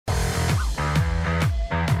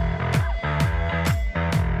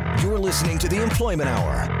listening to The Employment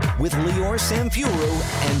Hour with Lior,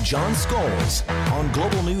 Samfiru, and John Scholes on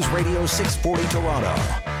Global News Radio 640 Toronto.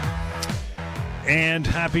 And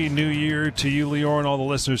Happy New Year to you, Lior, and all the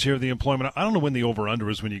listeners here at The Employment. I don't know when the over-under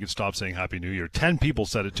is when you can stop saying Happy New Year. 10 people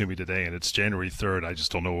said it to me today, and it's January 3rd. I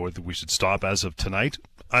just don't know whether we should stop as of tonight.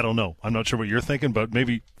 I don't know. I'm not sure what you're thinking, but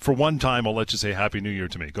maybe for one time I'll let you say Happy New Year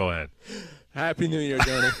to me. Go ahead. Happy New Year,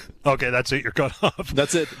 Johnny. Okay, that's it. You're cut off.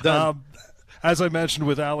 That's it. Done. As I mentioned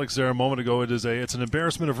with Alex there a moment ago, it's an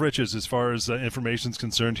embarrassment of riches as far as information is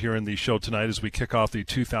concerned here in the show tonight as we kick off the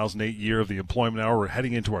 2008 year of the Employment Hour. We're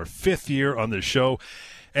heading into our 5th year on this show,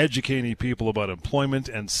 educating people about employment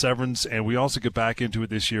and severance, and we also get back into it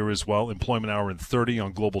this year as well. Employment Hour in 30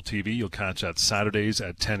 on Global TV. You'll catch that Saturdays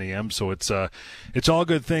at 10 a.m. So it's all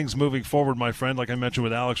good things moving forward, my friend. Like I mentioned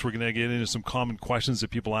with Alex, we're going to get into some common questions that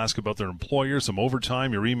people ask about their employers, some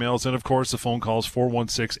overtime, your emails, and of course the phone calls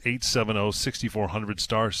 416-870-6400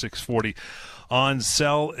 star 640. On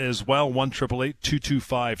cell as well,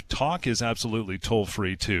 1-888-225-TALK is absolutely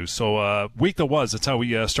toll-free, too. So, week that was, that's how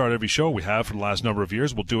we start every show we have for the last number of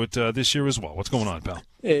years. We'll do it this year as well. What's going on, pal?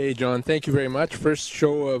 Hey, John. Thank you very much. First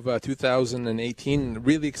show of 2018.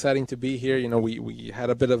 Really exciting to be here. You know, we had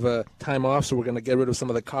a bit of a time off, so we're going to get rid of some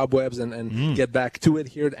of the cobwebs and get back to it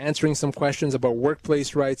here, answering some questions about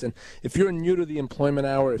workplace rights. And if you're new to the Employment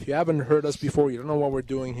Hour, if you haven't heard us before, you don't know what we're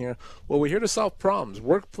doing here, well, we're here to solve problems,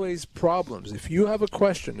 workplace problems. If you have a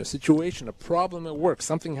question, a situation, a problem at work,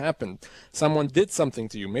 something happened, someone did something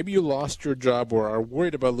to you, maybe you lost your job or are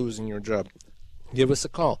worried about losing your job, give us a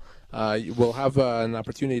call. We'll have an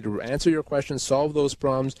opportunity to answer your questions, solve those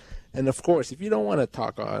problems. And, of course, if you don't want to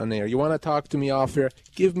talk on air, you want to talk to me off air,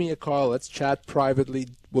 give me a call. Let's chat privately.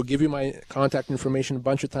 We'll give you my contact information a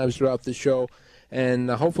bunch of times throughout the show. And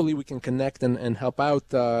hopefully we can connect and help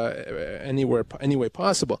out any way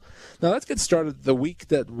possible. Now let's get started. The week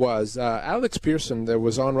that was, Alex Pearson, that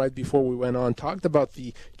was on right before we went on, talked about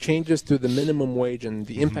the changes to the minimum wage and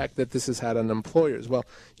the impact that this has had on employers. Well,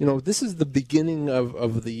 you know, this is the beginning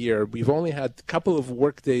of the year. We've only had a couple of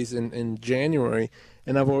work days in January,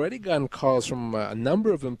 and I've already gotten calls from a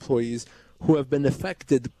number of employees who have been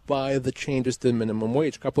affected by the changes to the minimum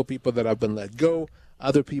wage. A couple of people that have been let go.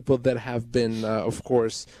 Other people that have been, of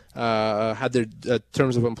course, had their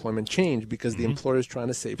terms of employment changed because the employer is trying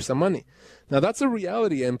to save some money. Now, that's a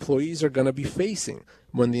reality employees are going to be facing.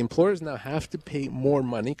 When the employers now have to pay more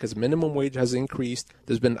money because minimum wage has increased,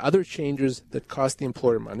 there's been other changes that cost the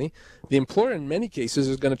employer money. The employer, in many cases,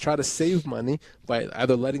 is going to try to save money by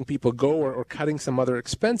either letting people go or cutting some other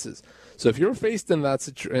expenses. So if you're faced in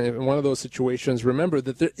in one of those situations, remember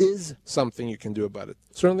that there is something you can do about it.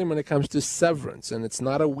 Certainly when it comes to severance, and it's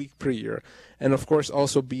not a week per year. And, of course,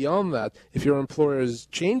 also beyond that, if your employer is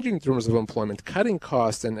changing terms of employment, cutting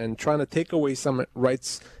costs, and trying to take away some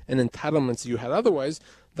rights and entitlements you had otherwise,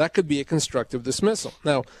 that could be a constructive dismissal.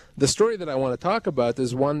 Now, the story that I want to talk about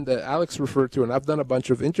is one that Alex referred to, and I've done a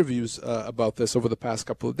bunch of interviews about this over the past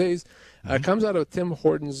couple of days. It comes out of Tim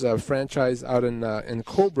Hortons franchise out in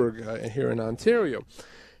Cobourg here in Ontario.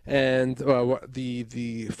 And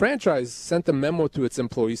the franchise sent a memo to its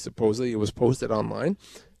employees, supposedly. It was posted online,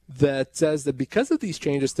 that says that because of these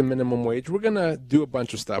changes to minimum wage, we're going to do a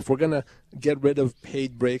bunch of stuff. We're going to get rid of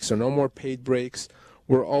paid breaks, or no more paid breaks.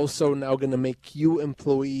 We're also now going to make you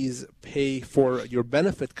employees pay for your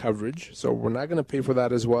benefit coverage, so we're not going to pay for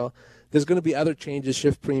that as well. There's going to be other changes,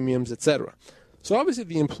 shift premiums, etc. So obviously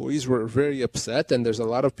the employees were very upset, and there's a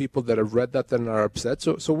lot of people that have read that and are upset.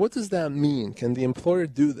 So what does that mean? Can the employer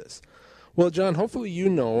do this? Well, John, hopefully you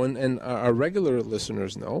know, and our regular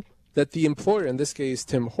listeners know, that the employer, in this case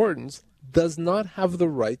Tim Hortons, does not have the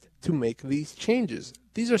right to make these changes.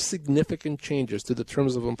 These are significant changes to the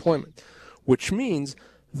terms of employment, which means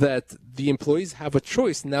that the employees have a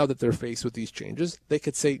choice now that they're faced with these changes. They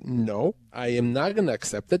could say, no, I am not going to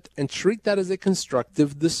accept it, and treat that as a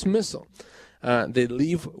constructive dismissal. They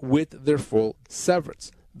leave with their full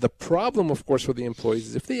severance. The problem, of course, for the employees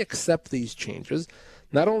is if they accept these changes,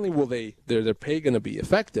 not only will their pay going to be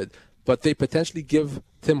affected, but they potentially give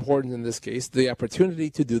Tim Hortons, in this case, the opportunity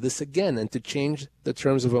to do this again and to change the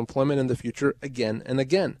terms of employment in the future again and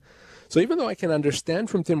again. So even though I can understand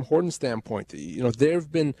from Tim Hortons' standpoint, you know,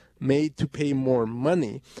 they've been made to pay more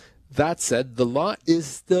money, that said, the law is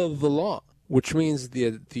still the law, which means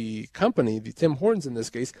the company, the Tim Hortons in this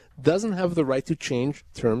case, doesn't have the right to change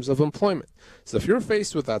terms of employment. So if you're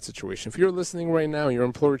faced with that situation, if you're listening right now and your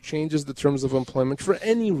employer changes the terms of employment for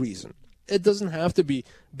any reason, it doesn't have to be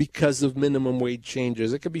because of minimum wage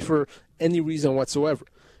changes. It could be for any reason whatsoever.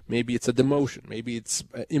 Maybe it's a demotion. Maybe it's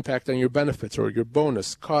impact on your benefits or your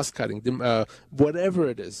bonus, cost cutting, whatever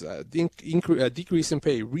it is, decrease in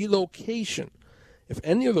pay, relocation. If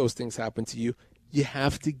any of those things happen to you, you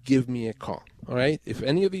have to give me a call, all right? If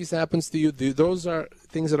any of these happens to you, those are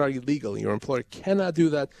things that are illegal. Your employer cannot do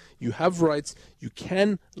that. You have rights. You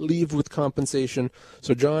can leave with compensation.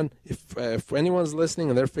 So, John, if anyone's listening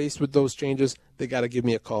and they're faced with those changes, they got to give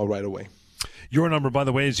me a call right away. Your number, by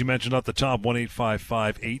the way, as you mentioned at the top,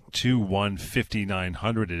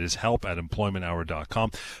 1-855-821-5900. It is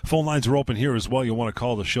help@employmenthour.com. Phone lines are open here as well. You'll want to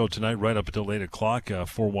call the show tonight right up until 8 o'clock,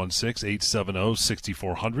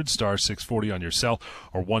 416-870-6400, star 640 on your cell,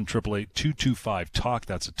 or 1-888-225-TALK.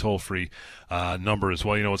 That's a toll-free number as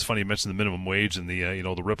well. You know, it's funny, you mentioned the minimum wage and the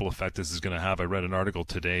the ripple effect this is going to have. I read an article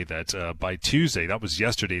today that by Tuesday, that was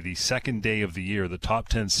yesterday, the second day of the year, the top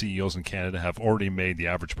 10 CEOs in Canada have already made the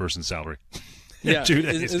average person's salary. Yeah, 2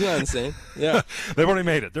 days. Isn't that insane? Yeah. They've already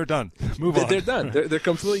made it. They're done. Move on. They're done. They're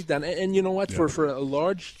completely done. And you know what? Yeah. For a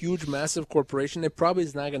large, huge, massive corporation, it probably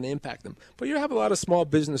is not going to impact them. But you have a lot of small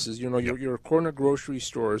businesses, your corner grocery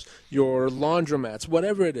stores, your laundromats,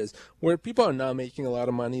 whatever it is, where people are not making a lot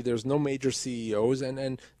of money. There's no major CEOs,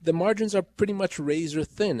 and the margins are pretty much razor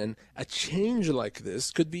thin. And a change like this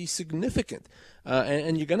could be significant.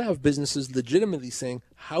 And you're going to have businesses legitimately saying,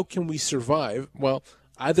 how can we survive? Well,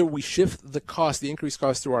 either we shift the increased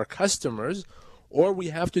cost to our customers, or we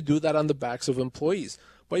have to do that on the backs of employees.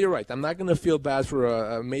 But you're right. I'm not going to feel bad for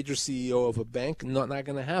a major CEO of a bank. Not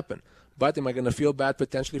going to happen. But am I going to feel bad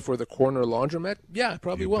potentially for the corner laundromat? Yeah, I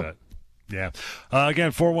probably will. Bet. Yeah.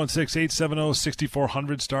 Again,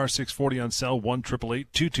 416-870-6400, star 640 on cell,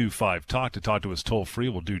 1-888-225-TALK. To talk to us toll free,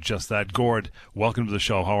 we'll do just that. Gord, welcome to the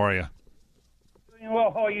show. How are you? Doing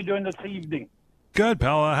well. How are you doing this evening? Good,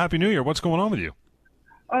 pal. Happy New Year. What's going on with you?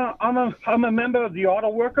 I'm a member of the auto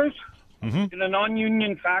workers in a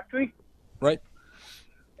non-union factory. Right.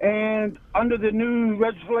 And under the new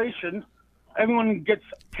legislation, everyone gets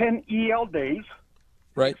 10 EL days.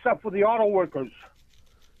 Right. Except for the auto workers.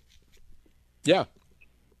 Yeah.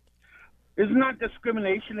 Isn't that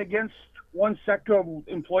discrimination against one sector of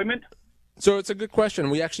employment? So it's a good question.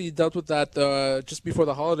 We actually dealt with that just before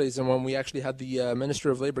the holidays, and when we actually had the Minister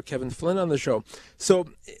of Labor, Kevin Flynn, on the show. So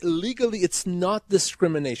legally, it's not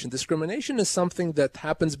discrimination. Discrimination is something that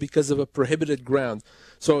happens because of a prohibited ground.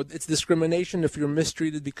 So it's discrimination if you're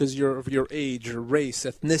mistreated because of your age, or race,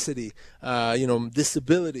 ethnicity,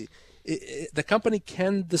 disability. The company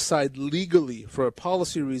can decide legally for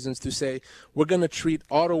policy reasons to say we're going to treat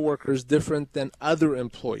auto workers different than other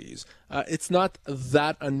employees. It's not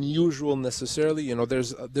that unusual necessarily.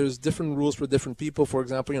 There's different rules for different people. For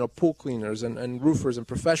example, pool cleaners and roofers and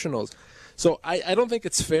professionals. So I don't think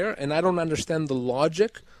it's fair, and I don't understand the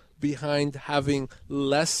logic behind having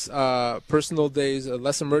less personal days,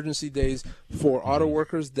 less emergency days for auto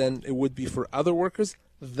workers than it would be for other workers.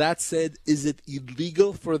 That said, is it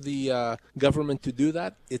illegal for the government to do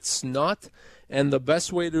that? It's not. And the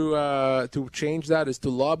best way to change that is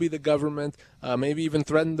to lobby the government, maybe even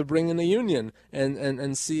threaten to bring in a union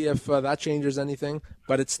and see if that changes anything.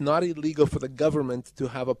 But it's not illegal for the government to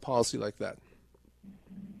have a policy like that.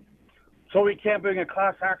 So we can't bring a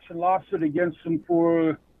class action lawsuit against them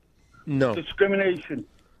for discrimination?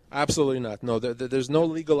 Absolutely not. No, there's no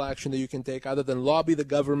legal action that you can take other than lobby the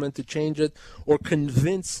government to change it or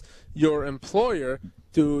convince your employer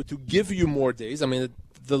to give you more days. I mean,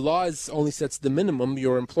 the law only sets the minimum.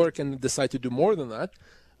 Your employer can decide to do more than that.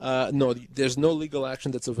 No, there's no legal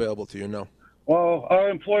action that's available to you, no. Well, our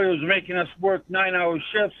employer is making us work 9-hour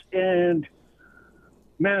shifts and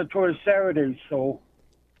mandatory Saturdays, so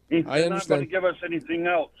they're not going to give us anything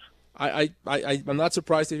else. I'm not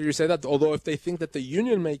surprised to hear you say that, although if they think that the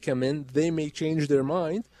union may come in, they may change their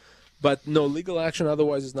mind. But no, legal action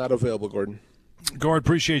otherwise is not available, Gordon. Gord,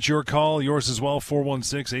 appreciate your call. Yours as well,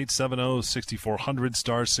 416-870-6400,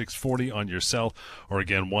 star 640 on your cell. Or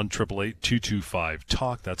again,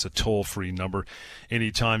 1-888-225-TALK. That's a toll-free number.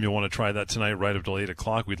 Anytime you want to try that tonight, right up till 8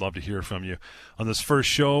 o'clock, we'd love to hear from you on this first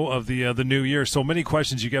show of the new year. So many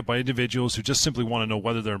questions you get by individuals who just simply want to know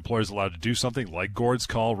whether their employer is allowed to do something, like Gord's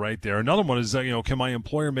call right there. Another one is, can my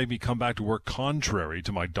employer make me come back to work contrary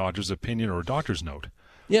to my doctor's opinion or doctor's note?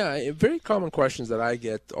 Yeah, very common questions that I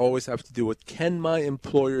get always have to do with, can my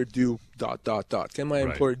employer do ... Can my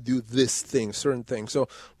employer do this thing, certain thing? So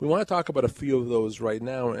we want to talk about a few of those right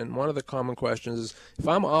now. And one of the common questions is, if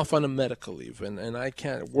I'm off on a medical leave and I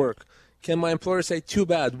can't work, can my employer say, too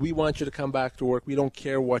bad, we want you to come back to work. We don't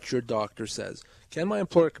care what your doctor says. Can my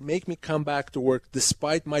employer make me come back to work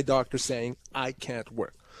despite my doctor saying I can't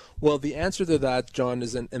work? Well, the answer to that, John,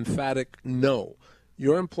 is an emphatic no.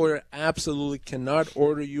 your employer absolutely cannot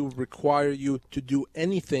order you, require you to do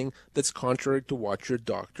anything that's contrary to what your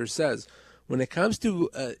doctor says. When it comes to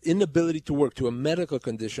inability to work, to a medical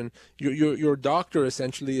condition, your doctor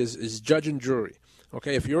essentially is judge and jury.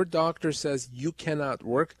 Okay, if your doctor says you cannot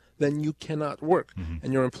work, then you cannot work.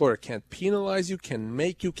 And your employer can't penalize you, can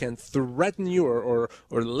make you, can threaten you, or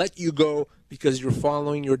let you go because you're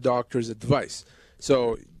following your doctor's advice.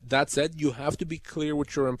 So that said, you have to be clear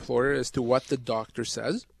with your employer as to what the doctor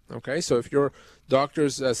says. Okay, so if your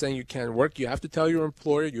doctor's saying you can't work, you have to tell your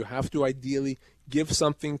employer. You have to ideally give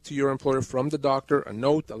something to your employer from the doctor, a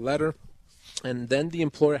note, a letter, and then the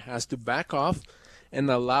employer has to back off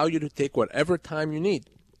and allow you to take whatever time you need.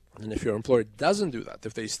 And if your employer doesn't do that,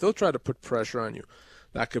 if they still try to put pressure on you,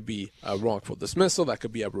 that could be a wrongful dismissal, that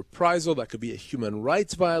could be a reprisal, that could be a human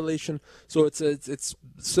rights violation. So it's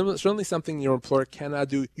certainly something your employer cannot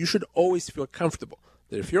do. You should always feel comfortable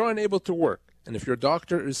that if you're unable to work and if your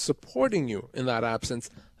doctor is supporting you in that absence,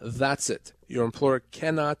 that's it. Your employer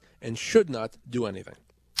cannot and should not do anything.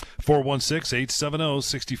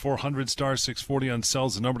 416-870-6400 *640 on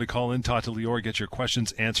cells. The number to call in. Talk to Lior. Get your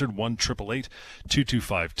questions answered.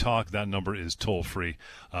 1-888-225-TALK. That number is toll free.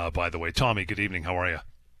 By the way, Tommy, good evening. How are you?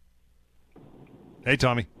 Hey,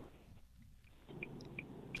 Tommy.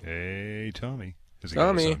 Hey, Tommy. Is he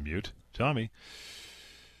got us on mute? Tommy.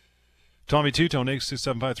 Tommy Two-Tone,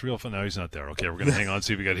 8675305. No, he's not there. Okay, we're going to hang on,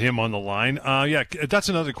 see if we got him on the line. Yeah, that's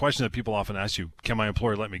another question that people often ask you. Can my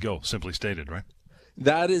employer let me go? Simply stated, right?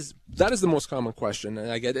 That is the most common question, and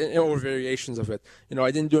I get or variations of it.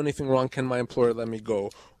 I didn't do anything wrong. Can my employer let me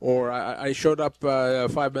go? Or I showed up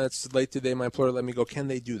 5 minutes late today. My employer let me go. Can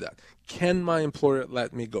they do that? Can my employer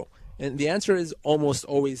let me go? And the answer is almost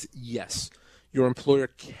always yes. Your employer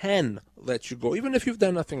can let you go, even if you've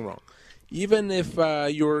done nothing wrong, even if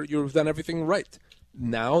you've done everything right.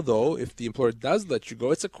 Now, though, if the employer does let you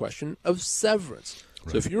go, it's a question of severance.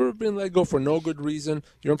 Right. So if you've been let go for no good reason,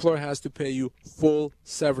 your employer has to pay you full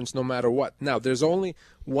severance no matter what. Now, there's only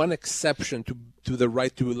one exception to the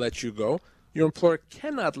right to let you go. Your employer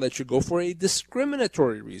cannot let you go for a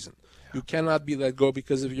discriminatory reason. You cannot be let go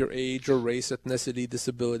because of your age or race, ethnicity,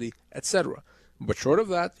 disability, etc. But short of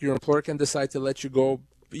that, your employer can decide to let you go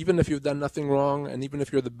even if you've done nothing wrong and even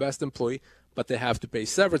if you're the best employee, but they have to pay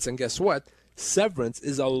severance. And guess what? Severance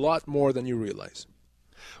is a lot more than you realize.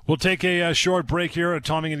 We'll take a short break here.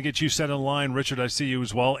 Tommy, going to get you set in line. Richard, I see you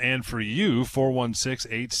as well. And for you,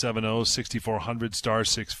 416-870-6400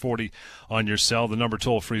 *640 on your cell. The number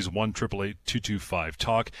toll free is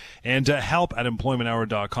 1-888-225-TALK. And help at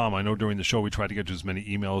employmenthour.com. I know during the show we try to get to as many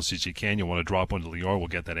emails as you can. You want to drop one to Lior. We'll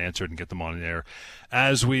get that answered and get them on air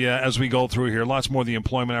as we go through here. Lots more of the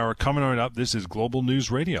Employment Hour coming right up. This is Global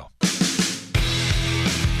News Radio.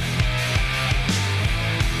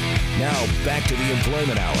 Now back to the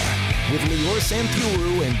Employment Hour with Lior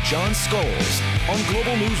Samfiru and John Scholes on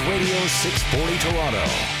Global News Radio 640 Toronto.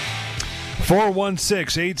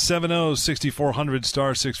 416-870-6400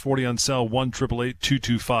 *640 on cell.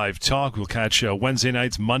 1-888-225-TALK. We'll catch Wednesday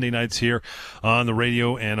nights, Monday nights here on the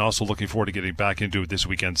radio, and also looking forward to getting back into it this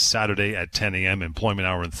weekend, Saturday at 10 a.m. Employment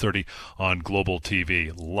Hour and 30 on Global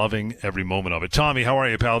TV. Loving every moment of it. Tommy, how are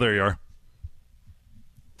you, pal? There you are.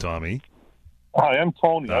 Tommy. Hi, I'm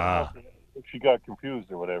Tony. I don't know if she got confused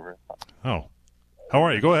or whatever. Oh. How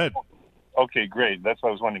are you? Go ahead. Okay, great. That's what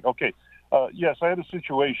I was wondering. Okay. Yes, I had a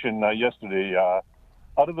situation yesterday.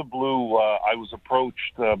 Out of the blue, I was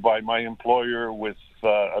approached by my employer with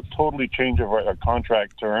a totally change of our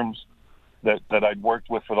contract terms that I'd worked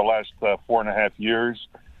with for the last 4.5 years.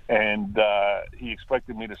 And he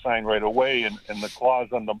expected me to sign right away. And the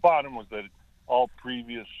clause on the bottom was that all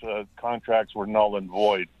previous contracts were null and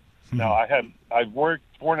void. Now, I've worked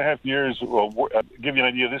 4.5 years. Give you an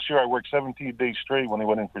idea, this year I worked 17 days straight when I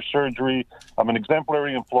went in for surgery. I'm an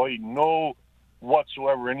exemplary employee, no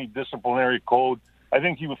whatsoever any disciplinary code. I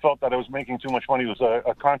think he felt that I was making too much money. It was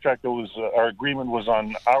a contract that was, our agreement was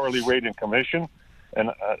on hourly rate and commission,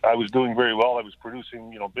 and I was doing very well. I was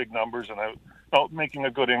producing, big numbers, and I was making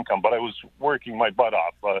a good income, but I was working my butt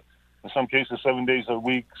off. In some cases, 7 days a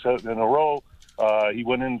week in a row. He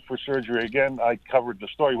went in for surgery again. I covered the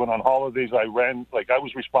story. Went on holidays. I ran, I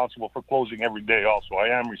was responsible for closing every day also. I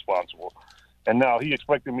am responsible. And now he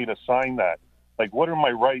expected me to sign that. What are my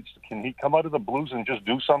rights? Can he come out of the blues and just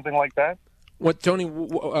do something like that? What, Tony,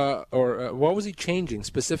 what was he changing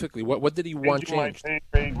specifically? What did he want changed? My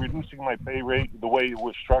pay rate, reducing my pay rate. The way it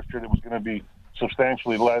was structured, it was going to be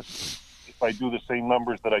substantially less if I do the same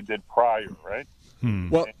numbers that I did prior, right?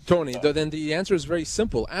 Well, Tony, then the answer is very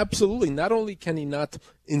simple. Absolutely. Not only can he not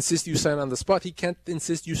insist you sign on the spot, he can't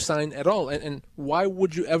insist you sign at all. And why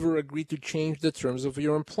would you ever agree to change the terms of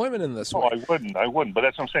your employment in this way? I wouldn't. But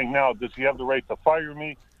that's what I'm saying now. Does he have the right to fire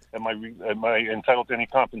me? Am I entitled to any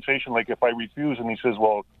compensation? Like if I refuse and he says,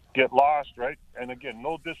 well, get lost, right? And again,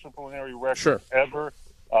 no disciplinary record ever.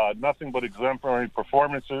 Nothing but exemplary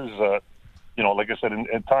performances. Like I said,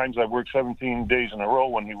 at times I worked 17 days in a row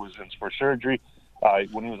when he was in for surgery.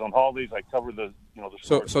 When he was on holidays, I covered the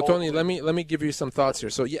So Tony, let me give you some thoughts here.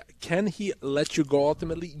 So yeah, can he let you go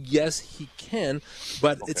ultimately? Yes, he can,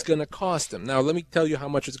 but it's going to cost him. Now let me tell you how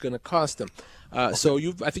much it's going to cost him. So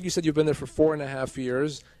I think you said you've been there for 4.5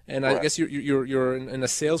 years, and correct. I guess you're in a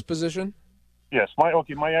sales position. Yes,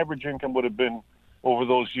 my average income would have been over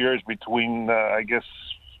those years between I guess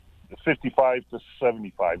 55 to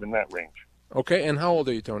 75 in that range. Okay, and how old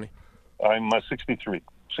are you, Tony? I'm 63.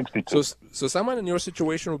 62. So someone in your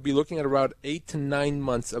situation would be looking at around 8 to 9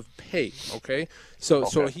 months of pay, okay? So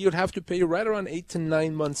he would have to pay you right around 8 to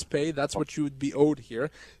 9 months pay. That's what you would be owed here.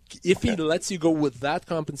 If he lets you go with that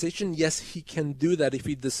compensation, yes, he can do that if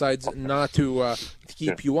he decides not to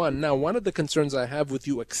keep you on. Now, one of the concerns I have with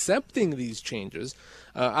you accepting these changes,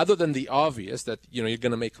 other than the obvious that you're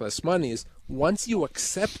going to make less money, is once you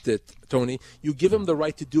accept it, Tony, you give him the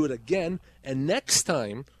right to do it again, and next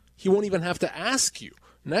time he won't even have to ask you.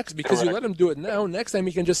 Because you let him do it now, next time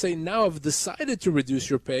he can just say, now I've decided to reduce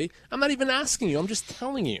your pay. I'm not even asking you. I'm just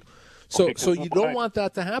telling you. So you don't want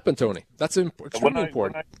that to happen, Tony. That's extremely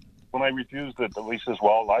important. When I refused it, the lease says,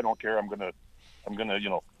 well, I don't care. I'm gonna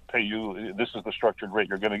pay you. This is the structured rate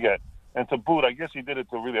you're going to get. And to boot, I guess he did it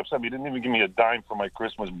to really upset me. He didn't even give me a dime for my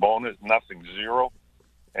Christmas bonus, nothing, zero.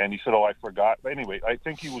 And he said, oh, I forgot. But anyway, I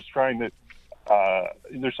think he was trying to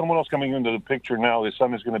there's someone else coming into the picture now. His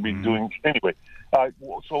son is going to be doing anyway.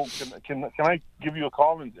 So can I give you a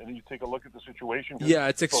call and you take a look at the situation? Yeah,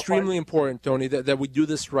 it's extremely important, Tony, that we do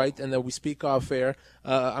this right and that we speak off air.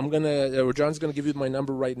 John's gonna give you my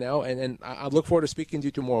number right now, and I look forward to speaking to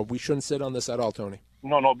you tomorrow. We shouldn't sit on this at all, Tony.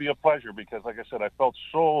 No, it'll be a pleasure because, like I said, I felt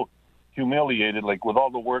so humiliated, like with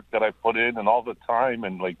all the work that I put in and all the time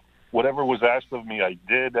and like. Whatever was asked of me, I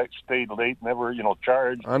did. I stayed late, never,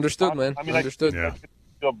 charged. Understood, man. I mean, understood. I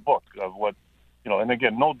a book of what, and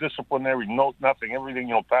again, no disciplinary, no nothing. Everything,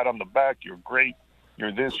 pat on the back. You're great.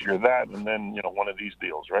 You're this. You're that. And then, one of these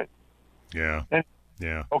deals, right? Yeah.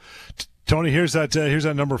 Yeah. Okay. Tony, here's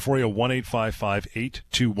that number for you,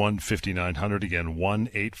 1-855-821-5900. Again,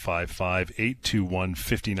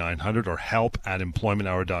 1-855-821-5900 or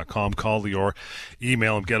help@employmenthour.com. Call Lior,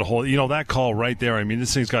 email him, get a hold. That call right there. I mean,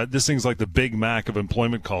 this thing's like the Big Mac of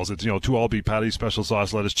employment calls. It's, 2 all-beef patties, special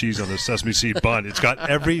sauce, lettuce, cheese on the sesame seed bun. It's got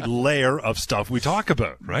every layer of stuff we talk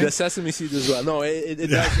about, right? The sesame seed as well. No,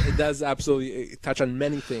 it does absolutely touch on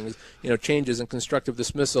many things, changes and constructive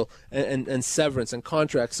dismissal and severance and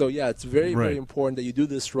contracts. So, yeah, it's very, very important that you do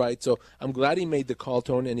this right. So I'm glad he made the call,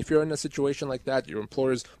 Tony. And if you're in a situation like that, your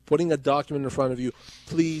employer's putting a document in front of you,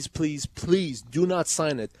 please, please, please do not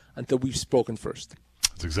sign it until we've spoken first.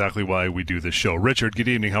 That's exactly why we do this show. Richard, good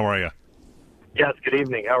evening. How are you? Yes, good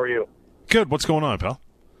evening. How are you? Good. What's going on, pal?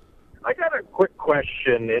 I got a quick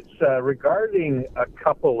question. It's regarding a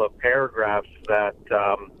couple of paragraphs that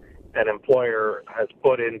an employer has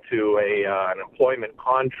put into an employment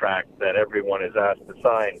contract that everyone is asked to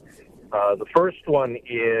sign. The first one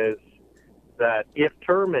is that if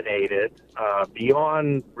terminated,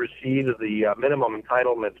 beyond receipt of the minimum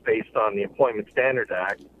entitlements based on the Employment Standards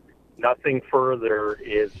Act, nothing further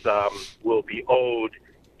will be owed,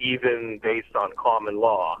 even based on common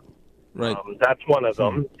law. Right. That's one of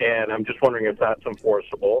them, and I'm just wondering if that's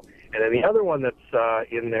enforceable. And then the other one that's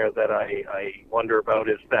in there that I wonder about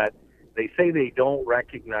is that they say they don't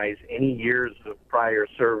recognize any years of prior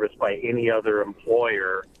service by any other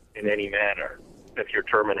employer in any manner if you're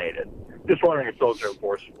terminated. Just wondering if those are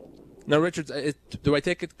enforceable. Now, Richard, do I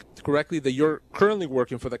take it correctly that you're currently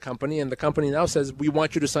working for the company and the company now says we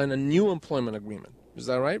want you to sign a new employment agreement? Is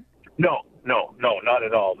that right? No, not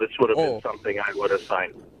at all. This would have been something I would have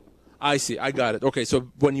signed. I see. I got it. Okay,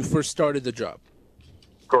 so when you first started the job.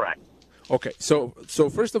 Correct. Okay, so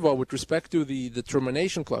first of all, with respect to the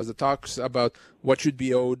termination clause that talks about what should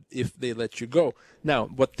be owed if they let you go. Now,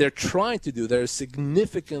 what they're trying to do there is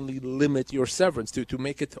significantly limit your severance to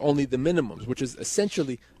make it only the minimums, which is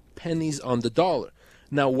essentially pennies on the dollar.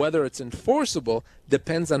 Now, whether it's enforceable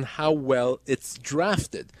depends on how well it's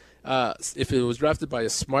drafted. If it was drafted by a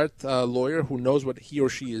smart lawyer who knows what he or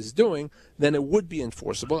she is doing, then it would be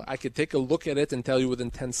enforceable. I could take a look at it and tell you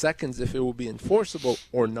within 10 seconds if it will be enforceable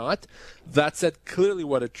or not. That said, clearly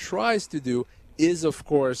what it tries to do is, of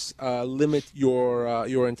course, limit your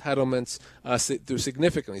entitlements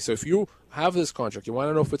significantly. So if you have this contract, you want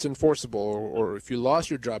to know if it's enforceable, or if you lost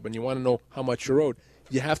your job and you want to know how much you're owed,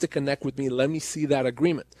 you have to connect with me. Let me see that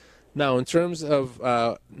agreement. Now, in terms of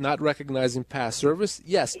not recognizing past service,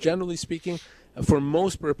 yes, generally speaking, for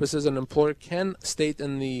most purposes, an employer can state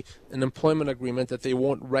in an employment agreement that they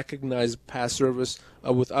won't recognize past service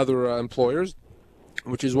with other employers,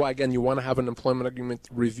 which is why, again, you want to have an employment agreement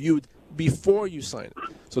reviewed before you sign it.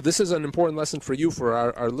 So this is an important lesson for you, for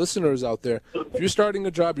our listeners out there. If you're starting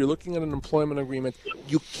a job, you're looking at an employment agreement,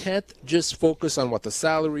 you can't just focus on what the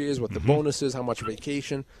salary is, what the bonus is, how much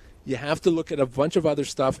vacation. You have to look at a bunch of other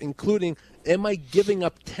stuff, including, am I giving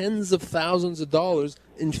up tens of thousands of dollars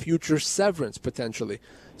in future severance, potentially?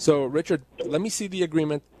 So, Richard, let me see the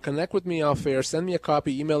agreement. Connect with me off air. Send me a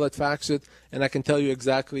copy, email it, fax it, and I can tell you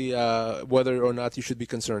exactly whether or not you should be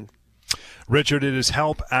concerned. Richard, it is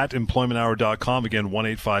help@employmenthour.com. Again,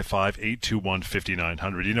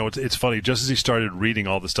 1-855-821-5900. You know, it's funny. Just as he started reading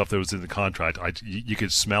all the stuff that was in the contract, you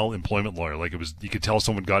could smell employment lawyer. Like, it was, you could tell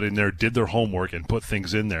someone got in there, did their homework, and put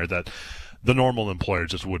things in there that the normal employer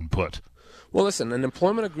just wouldn't put. Well, listen, an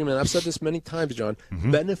employment agreement, I've said this many times, John,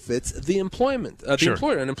 benefits the employment, Sure.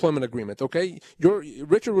 employer, an employment agreement, okay?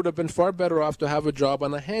 Richard would have been far better off to have a job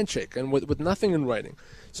on a handshake and with nothing in writing.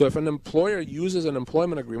 So if an employer uses an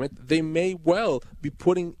employment agreement, they may well be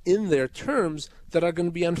putting in their terms that are going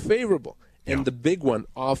to be unfavorable. And the big one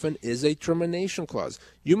often is a termination clause.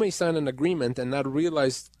 You may sign an agreement and not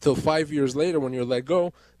realize till 5 years later when you're let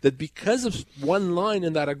go that because of one line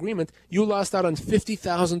in that agreement, you lost out on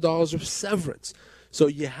 $50,000 of severance. So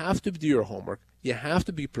you have to do your homework. You have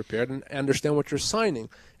to be prepared and understand what you're signing.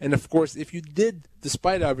 And, of course, if you did,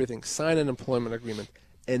 despite everything, sign an employment agreement,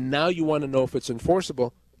 and now you want to know if it's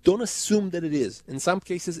enforceable, don't assume that it is. In some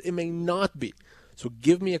cases, it may not be. So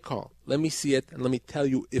give me a call. Let me see it, and let me tell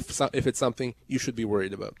you if it's something you should be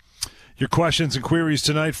worried about. Your questions and queries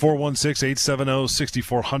tonight,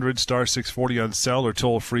 416-870-6400, star 640 on cell, or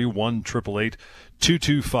toll-free,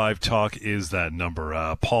 1-888-225-TALK is that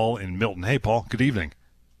number. Paul in Milton. Hey, Paul, good evening.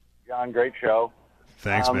 John, great show.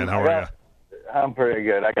 Thanks, man. How are you? I'm pretty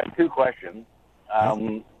good. I got two questions.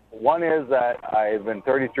 One is that I've been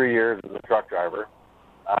 33 years as a truck driver,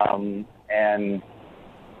 and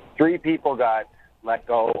 3 people got let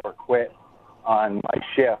go or quit on my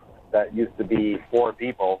shift that used to be 4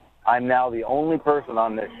 people. I'm now the only person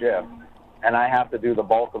on this shift, and I have to do the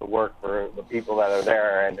bulk of the work for the people that are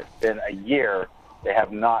there, and it's been a year. They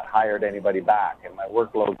have not hired anybody back, and my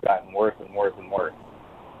workload's gotten worse and worse and worse.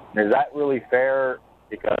 Is that really fair?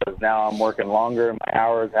 Because now I'm working longer, and my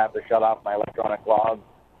hours have to shut off my electronic logs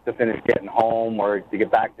to finish getting home or to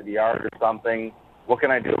get back to the yard or something. What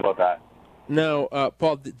can I do about that? Now,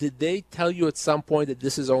 Paul, did they tell you at some point that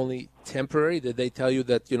this is only temporary? Did they tell you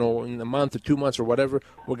that, in a month or 2 months or whatever,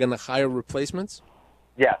 we're going to hire replacements?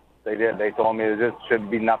 Yes, they did. They told me this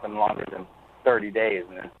should be nothing longer than 30 days,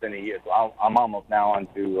 and it's been a year. So I'm almost now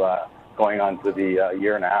going on to the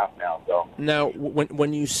year and a half now. So now,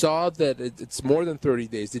 when you saw that it's more than 30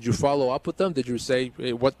 days, did you follow up with them? Did you say,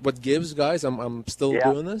 hey, what gives, guys? I'm still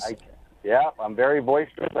doing this? I'm very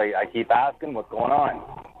boisterous. I keep asking what's going on.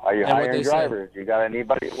 Are you hiring drivers? You got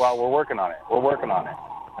anybody? Well, we're working on it.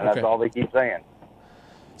 And that's all they keep saying.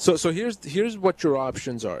 So here's what your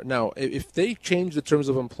options are. Now, if they change the terms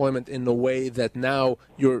of employment in a way that now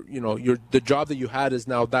the job that you had is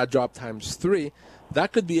now that job times 3,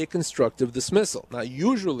 that could be a constructive dismissal. Now,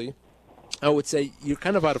 usually, I would say you're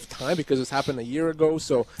kind of out of time because this happened a year ago,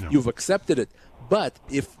 so you've accepted it. But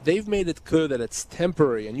if they've made it clear that it's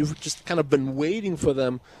temporary and you've just kind of been waiting for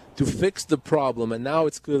them to fix the problem, and now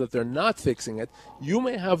it's clear that they're not fixing it, you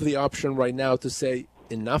may have the option right now to say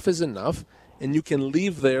enough is enough, and you can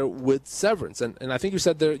leave there with severance. And I think you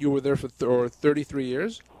said you were there for 33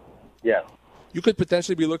 years? Yes. You could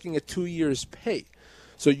potentially be looking at 2 years' pay.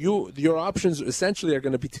 So your options essentially are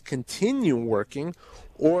going to be to continue working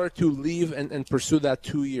or to leave and pursue that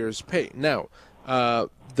 2 years' pay. Now,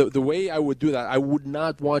 the way I would do that, I would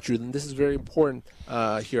not want you, and this is very important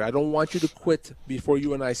here, I don't want you to quit before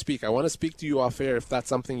you and I speak. I want to speak to you off air if that's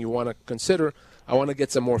something you want to consider. I want to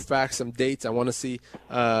get some more facts, some dates. I want to see,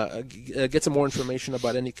 get some more information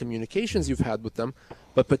about any communications you've had with them.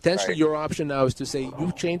 But potentially your option now is to say,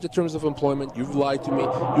 you've changed the terms of employment, you've lied to me,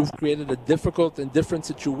 you've created a difficult and different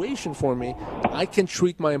situation for me. I can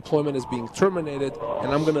treat my employment as being terminated,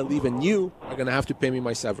 and I'm going to leave, and you are going to have to pay me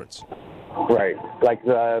my severance. Right. Like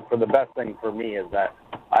for the best thing for me is that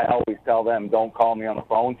I always tell them, don't call me on the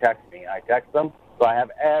phone, text me. I text them, so I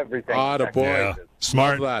have everything. The boy. Yeah.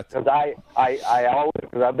 Smart. Because I always,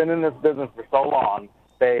 because I've been in this business for so long,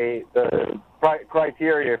 the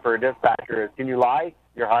criteria for a dispatcher is, can you lie?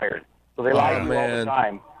 You're hired. So they lie to you all the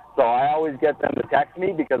time. So I always get them to text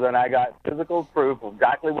me, because then I got physical proof of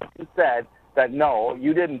exactly what you said, that no,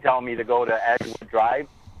 you didn't tell me to go to Edgewood Drive,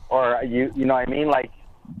 or you know what I mean? Like,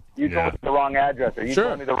 you told me the wrong address, or you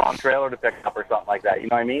told me the wrong trailer to pick up, or something like that. You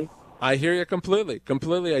know what I mean? I hear you completely.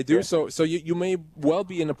 Completely, I do. Yeah. So you may well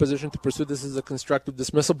be in a position to pursue this as a constructive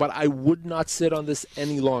dismissal, but I would not sit on this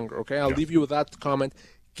any longer, okay? I'll leave you with that comment.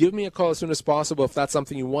 Give me a call as soon as possible if that's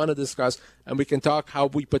something you want to discuss, and we can talk how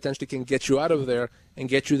we potentially can get you out of there and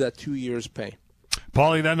get you that 2 years' pay.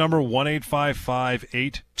 Paulie, that number,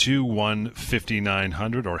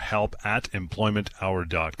 1-855-821-5900 or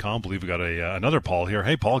help@employmenthour.com. I believe we got another Paul here.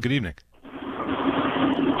 Hey, Paul, good evening.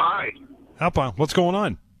 Hi. Paul, what's going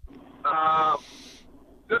on?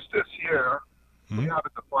 This year, we have a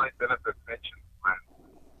defined benefit pension plan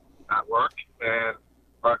at work, and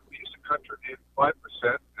we used to contribute 5%,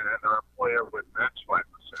 and our employer would match 5%.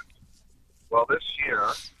 Well, this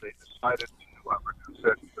year, they decided to reduce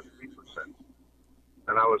it to 3%.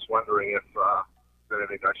 And I was wondering if there's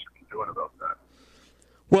anything I should be doing about that.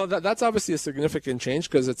 Well, that's obviously a significant change,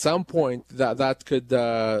 because at some point that could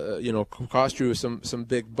cost you some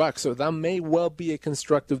big bucks. So that may well be a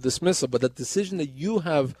constructive dismissal. But the decision that you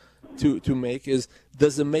have to make is,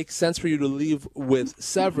 does it make sense for you to leave with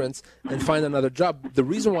severance and find another job? The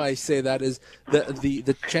reason why I say that is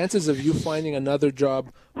the chances of you finding another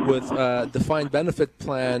job with a defined benefit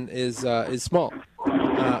plan is small.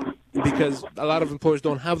 Because a lot of employers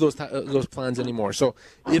don't have those plans anymore. So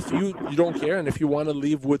if you don't care, and if you want to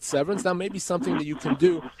leave with severance, that may be something that you can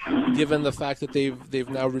do, given the fact that they've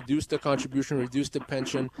now reduced the contribution, reduced the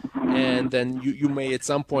pension, and then you may at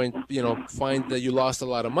some point find that you lost a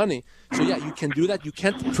lot of money. So yeah, you can do that. You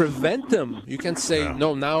can't prevent them. You can't say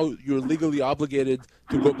no. Now you're legally obligated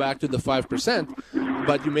to go back to the 5%,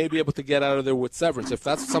 but you may be able to get out of there with severance. If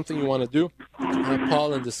that's something you want to do,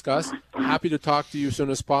 Paul, and discuss. Happy to talk to you as soon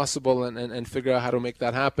as possible and figure out how to make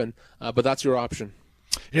that happen. But that's your option.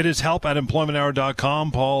 It is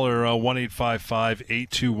help@employmenthour.com, Paul, or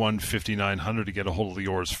 1-855-821-5900 to get a hold of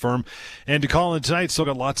Lior's firm. And to call in tonight, still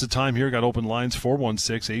got lots of time here. Got open lines,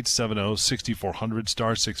 416-870-6400,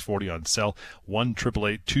 star 640 on cell,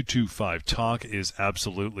 1-888-225-TALK is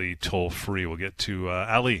absolutely toll-free. We'll get to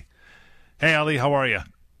Ali. Hey, Ali, how are you?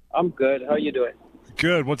 I'm good. How are you doing?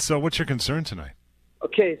 Good. What's your concern tonight?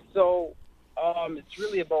 Okay, so it's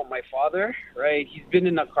really about my father, right? He's been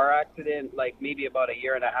in a car accident like maybe about a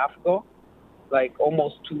year and a half ago, like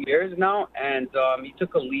almost 2 years now, and he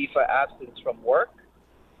took a leave of absence from work,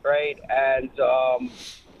 right? And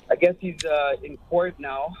I guess he's in court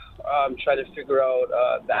now, trying to figure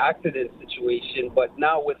out the accident situation. But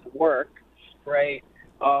now with work, right,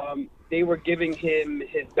 they were giving him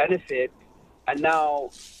his benefits, and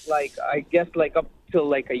now, like, I guess like up till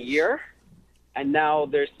like a year, and now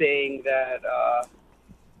they're saying that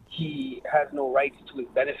he has no rights to his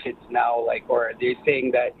benefits now, like, or they're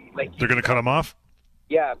saying that like they're going to cut him off.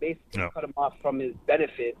 Yeah, basically cut him off from his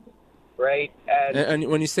benefits, right? And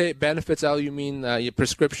when you say benefits, Al, you mean your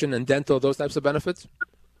prescription and dental, those types of benefits?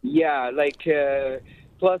 Yeah, like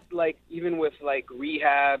plus like even with like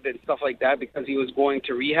rehab and stuff like that, because he was going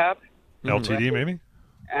to rehab. LTD, right? Maybe.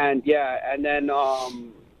 And yeah, and then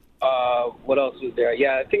what else was there?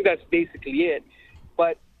 Yeah, I think that's basically it.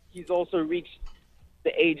 But he's also reached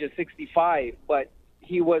the age of 65, but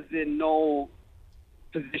he was in no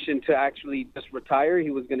position to actually just retire. He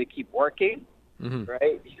was going to keep working,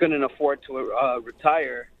 right? He couldn't afford to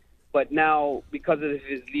retire. But now, because of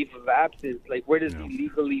his leave of absence, like, where does he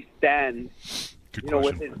legally stand,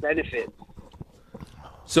 with his benefits?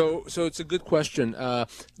 So it's a good question.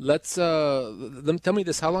 Let's tell me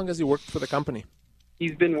this. How long has he worked for the company?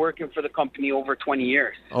 He's been working for the company over 20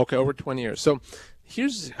 years. Okay, over 20 years. So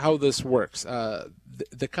here's how this works.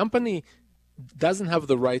 The company doesn't have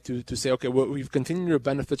the right to say, okay, well, we've continued your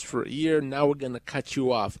benefits for a year, now we're going to cut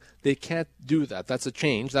you off. They can't do that. That's a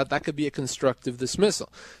change. That could be a constructive dismissal.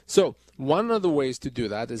 So one of the ways to do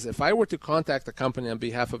that is if I were to contact the company on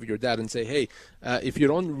behalf of your dad and say, hey, if you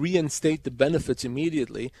don't reinstate the benefits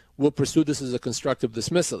immediately, we'll pursue this as a constructive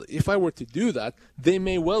dismissal. If I were to do that, they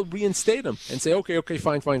may well reinstate him and say, okay,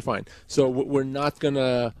 fine. So we're not going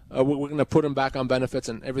to we're going to put him back on benefits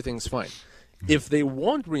and everything's fine. If they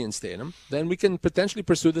won't reinstate him, then we can potentially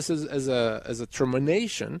pursue this as a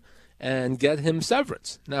termination and get him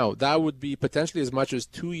severance. Now, that would be potentially as much as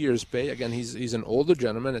 2 years' pay. Again, he's an older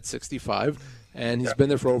gentleman at 65, and he's been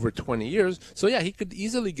there for over 20 years. So, yeah, he could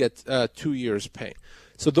easily get 2 years' pay.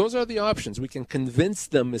 So those are the options. We can convince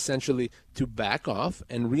them essentially to back off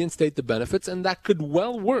and reinstate the benefits, and that could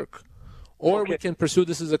well work. Or we can pursue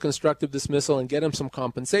this as a constructive dismissal and get him some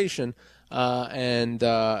compensation and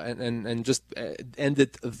just end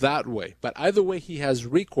it that way. But either way, he has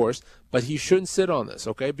recourse, but he shouldn't sit on this,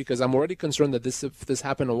 okay? Because I'm already concerned that if this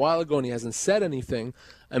happened a while ago and he hasn't said anything,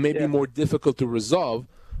 it may be more difficult to resolve.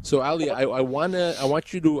 So, Ali, I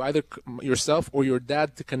want you to either yourself or your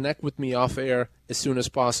dad to connect with me off air as soon as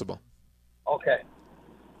possible. Okay.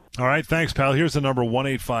 All right, thanks, pal. Here's the number,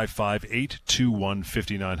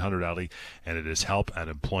 1-855-821-5900, Ali, and it is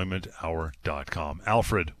help@employmenthour.com.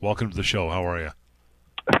 Alfred, welcome to the show. How are you?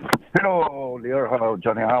 Hello, Lior. Hello,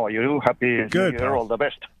 Johnny. How are you? Happy Good, New Year. All the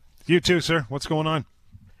best. You too, sir. What's going on?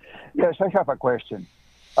 Yes, I have a question.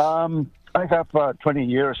 I have 20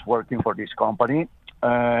 years working for this company.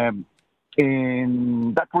 In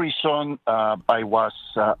that reason, I was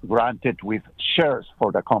granted with shares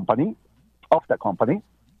for the company,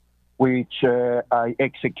 which I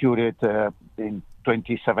executed in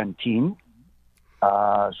 2017.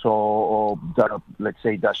 Let's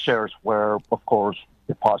say the shares were, of course,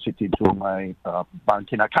 deposited to my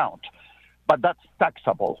banking account. But that's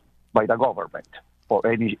taxable by the government for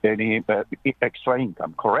any extra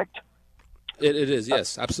income, correct? It is,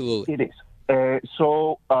 yes, absolutely. It is.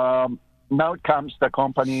 Now the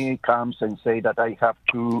company comes and say that I have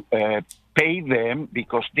to pay them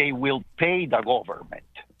because they will pay the government.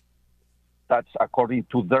 That's according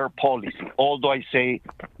to their policy. Although I say,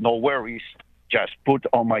 no worries, just put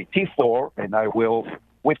on my T4 and I will,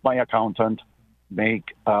 with my accountant,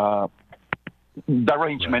 make the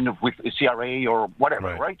arrangement with CRA or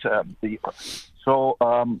whatever, right?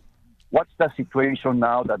 What's the situation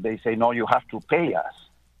now that they say, no, you have to pay us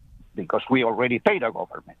because we already paid the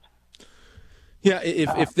government? Yeah,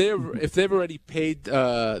 if they've already paid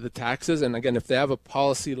the taxes, and again, if they have a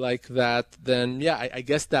policy like that, then yeah, I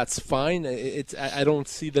guess that's fine. I don't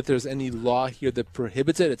see that there's any law here that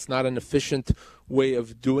prohibits it. It's not an efficient way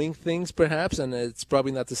of doing things, perhaps, and it's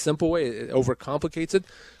probably not the simple way. It overcomplicates it.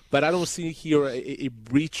 But I don't see here a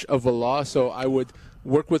breach of a law, so I would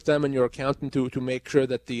work with them and your accountant to make sure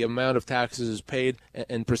that the amount of taxes is paid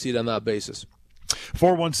and proceed on that basis.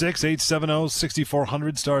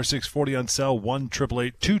 416-870-6400, star 640 on cell,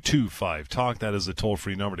 1-888-225-TALK. That is the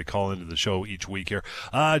toll-free number to call into the show each week here.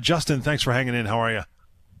 Justin, thanks for hanging in. How are you?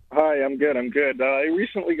 Hi, I'm good. I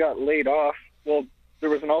recently got laid off. Well, there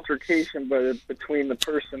was an altercation between the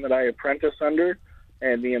person that I apprentice under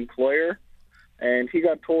and the employer, and he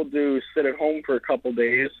got told to sit at home for a couple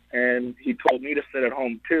days, and he told me to sit at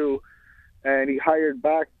home too, and he hired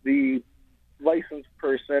back the licensed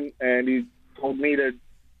person, and he told me to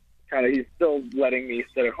he's still letting me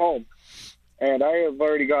sit at home. And I have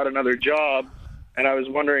already got another job, and I was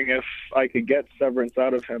wondering if I could get severance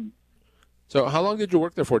out of him. So how long did you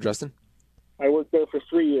work there for, Justin? I worked there for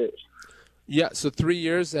 3 years. Yeah, so 3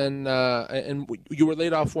 years, and you were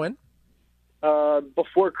laid off when?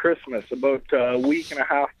 Before Christmas, about a week and a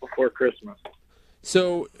half before Christmas.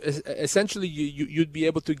 So essentially, you'd be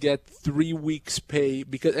able to get 3 weeks' pay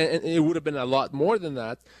because, and it would have been a lot more than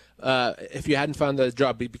that if you hadn't found a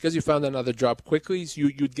job. Because you found another job quickly, so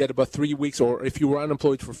you'd get about 3 weeks. Or if you were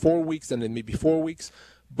unemployed for 4 weeks, then it may be 4 weeks.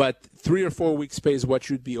 But 3 or 4 weeks' pay is what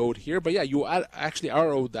you'd be owed here. But yeah, you actually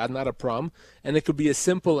are owed that, not a problem. And it could be as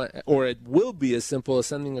simple, or it will be as simple as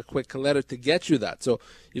sending a quick letter to get you that. So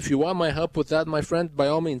if you want my help with that, my friend, by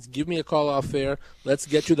all means, give me a call off air. Let's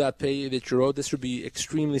get you that pay that you're owed. This would be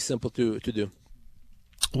extremely simple to do.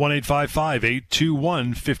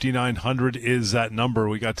 1-855-821-5900 is that number.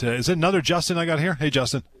 We got is it another Justin I got here? Hey,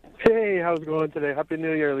 Justin. Hey, how's it going today? Happy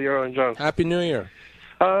New Year, Lior and John. Happy New Year.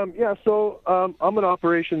 I'm an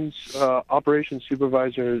operations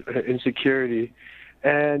supervisor in security,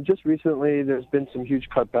 and just recently there's been some huge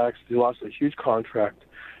cutbacks. They lost a huge contract.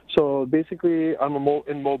 So basically, I'm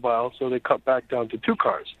in mobile, so they cut back down to 2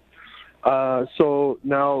 cars. So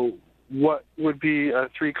now what would be a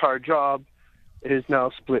 3-car job is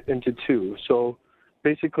now split into 2. So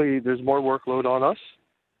basically, there's more workload on us,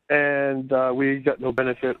 and we got no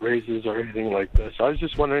benefit raises or anything like this. I was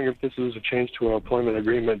just wondering if this is a change to our employment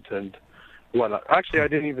agreement and whatnot. Actually, I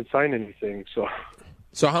didn't even sign anything.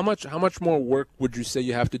 So how much more work would you say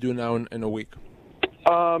you have to do now in a week?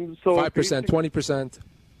 5%, 20%?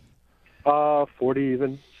 40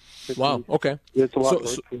 even. 50. Wow. Okay. It's a lot.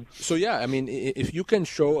 So yeah, I mean, if you can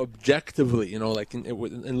show objectively, like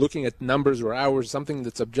in looking at numbers or hours, something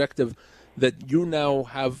that's objective, that you now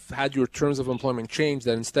have had your terms of employment changed,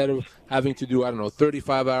 that instead of having to do,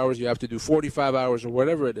 35 hours, you have to do 45 hours or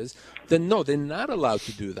whatever it is, then no, they're not allowed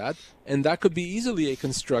to do that. And that could be easily a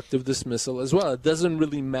constructive dismissal as well. It doesn't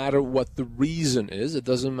really matter what the reason is. It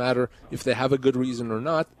doesn't matter if they have a good reason or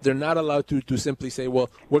not. They're not allowed to simply say, well,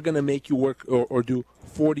 we're going to make you work or do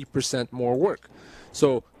 40% more work.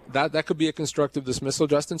 So that could be a constructive dismissal,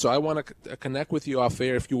 Justin. So I want to connect with you off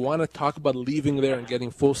air. If you want to talk about leaving there and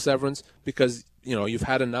getting full severance because you've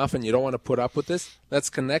had enough and you don't want to put up with this, let's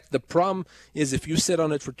connect. The problem is if you sit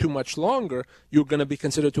on it for too much longer, you're going to be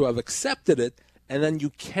considered to have accepted it, and then you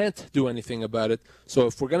can't do anything about it. So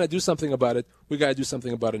if we're going to do something about it, we got to do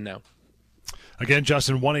something about it now. Again,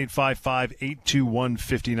 Justin,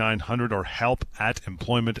 1-855-821-5900 or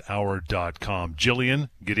help@employmenthour.com. Jillian,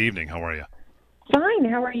 good evening. How are you? Fine.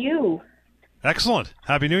 How are you? Excellent.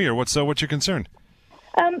 Happy New Year. What's your concern?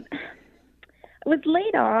 I was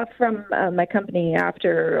laid off from my company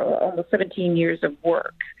after almost 17 years of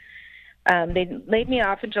work. They laid me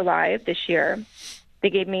off in July of this year. They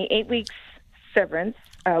gave me 8 weeks severance,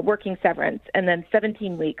 working severance, and then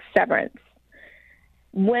 17 weeks severance.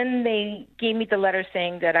 When they gave me the letter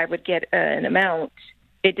saying that I would get an amount,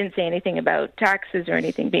 it didn't say anything about taxes or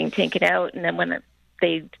anything being taken out. And then when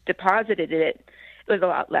they deposited it, it was a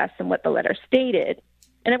lot less than what the letter stated.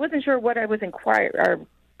 And I wasn't sure what I was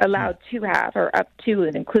allowed to have or up to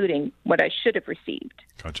and including what I should have received.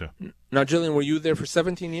 Gotcha. Now, Jillian, were you there for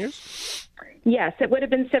 17 years? Yes, it would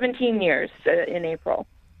have been 17 years in April.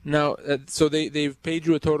 Now, so they've paid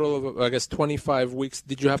you a total of, I guess, 25 weeks.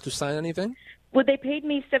 Did you have to sign anything? Well, they paid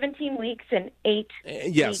me 17 weeks and 8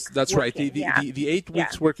 yes, that's working. Right. The 8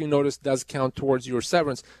 weeks working notice does count towards your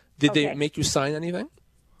severance. Did they make you sign anything?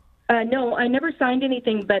 No, I never signed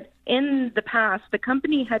anything, but in the past, the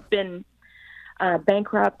company had been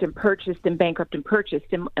bankrupt and purchased. And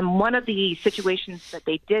one of the situations that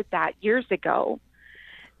they did that years ago,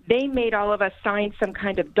 they made all of us sign some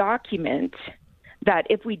kind of document that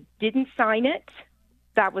if we didn't sign it,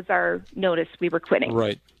 that was our notice we were quitting.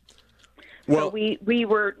 Right. Well, so we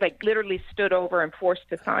were literally stood over and forced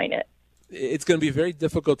to sign it. It's going to be very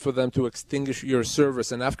difficult for them to extinguish your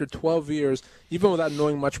service. And after 12 years, even without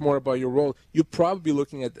knowing much more about your role, you'd probably be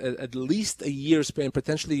looking at least a year's pay and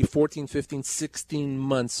potentially 14, 15, 16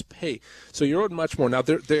 months pay. So you're owed much more. Now,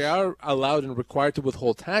 they are allowed and required to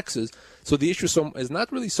withhold taxes. So the issue is not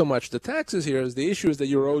really so much the taxes here. As the issue is that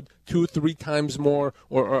you're owed 2-3 times more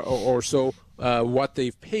or so what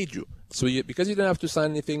they've paid you. So because you didn't have to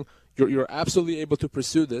sign anything, you're absolutely able to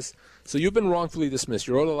pursue this. So you've been wrongfully dismissed.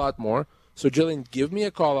 You're owed a lot more. So, Jillian, give me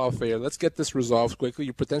a call off air. Let's get this resolved quickly.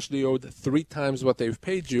 You potentially owed 3 times what they've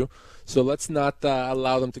paid you. So let's not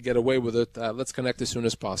allow them to get away with it. Let's connect as soon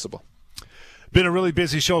as possible. Been a really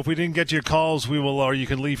busy show. If we didn't get to your calls, we will, or you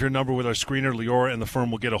can leave your number with our screener, Lior, and the firm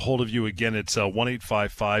will get a hold of you again. It's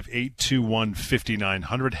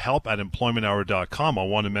 1-855-821-5900, help@employmenthour.com. I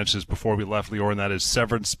want to mention this before we left, Lior, and that is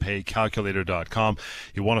severancepaycalculator.com.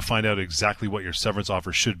 You want to find out exactly what your severance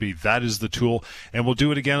offer should be. That is the tool. And we'll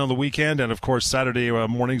do it again on the weekend. And, of course, Saturday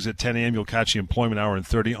mornings at 10 a.m., you'll catch the Employment Hour in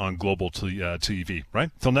 30 on Global TV,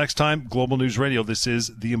 right? Till next time, Global News Radio, this is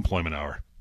the Employment Hour.